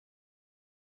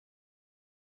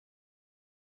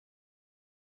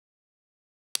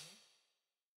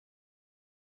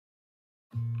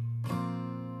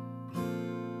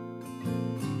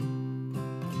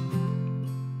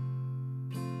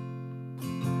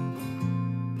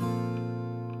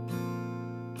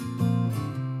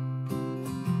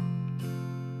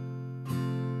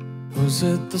Was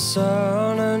it the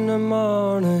sun in the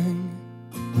morning,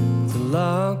 the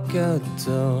lark at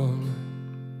dawn?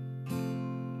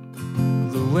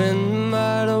 The wind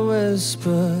might have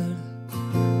whispered,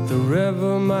 the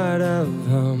river might have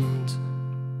hummed.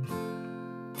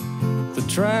 The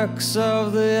tracks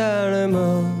of the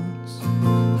animals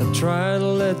have tried to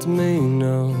let me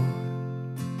know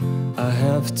I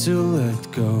have to let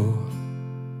go.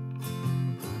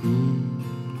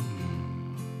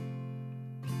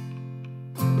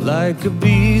 Like a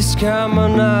beast come a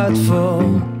nightfall,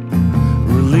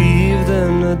 relieved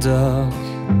in the dark.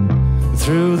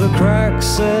 Through the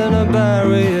cracks in the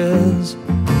barriers,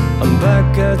 I'm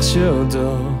back at your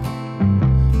door.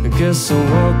 I guess I'm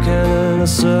walking in a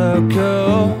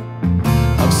circle.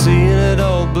 I've seen it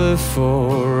all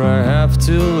before, I have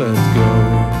to let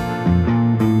go.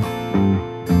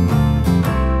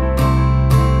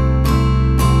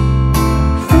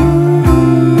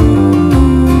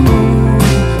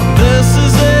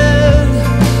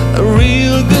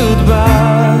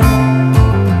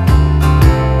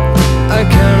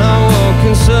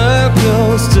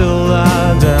 Circles till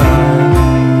I die.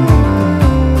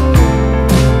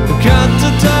 Cut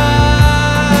the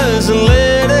ties and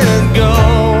let it go.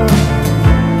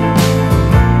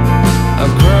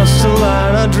 I've crossed the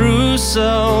line I drew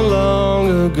so long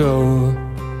ago.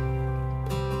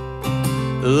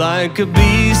 Like a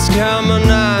beast come a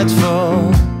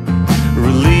nightfall,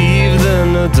 relieved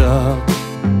in the dark.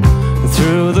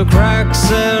 Through the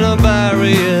cracks and the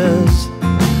barriers,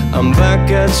 I'm back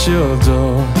at your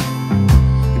door.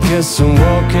 Guess I'm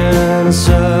walking in a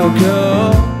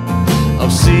circle.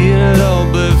 I've seen it all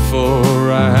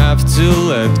before, I have to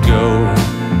let go.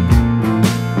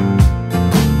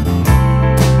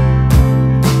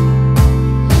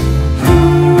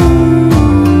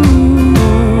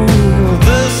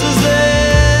 This is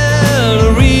it,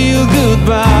 a real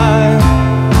goodbye.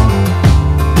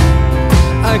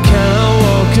 I cannot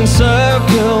walk in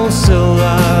circles till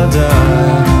I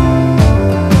die.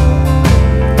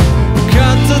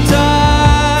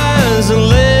 And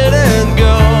let it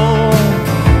go.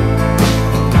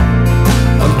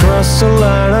 I've crossed the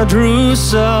line I drew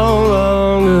so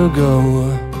long ago.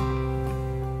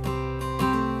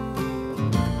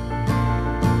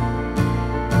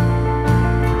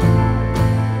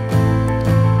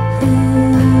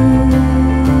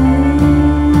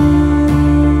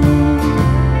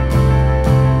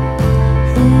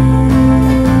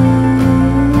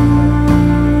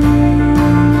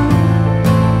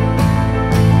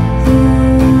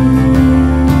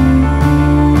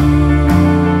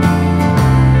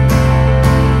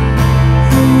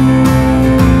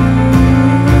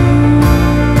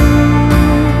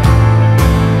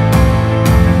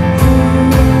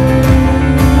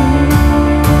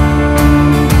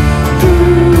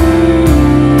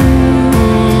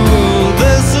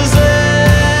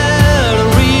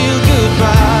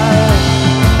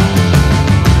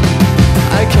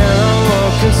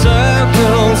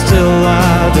 Till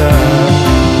I die.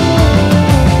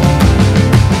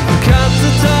 Cut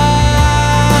the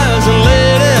ties and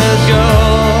let it go.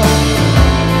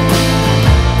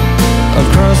 I've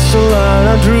crossed the line I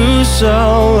drew so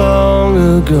long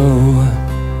ago.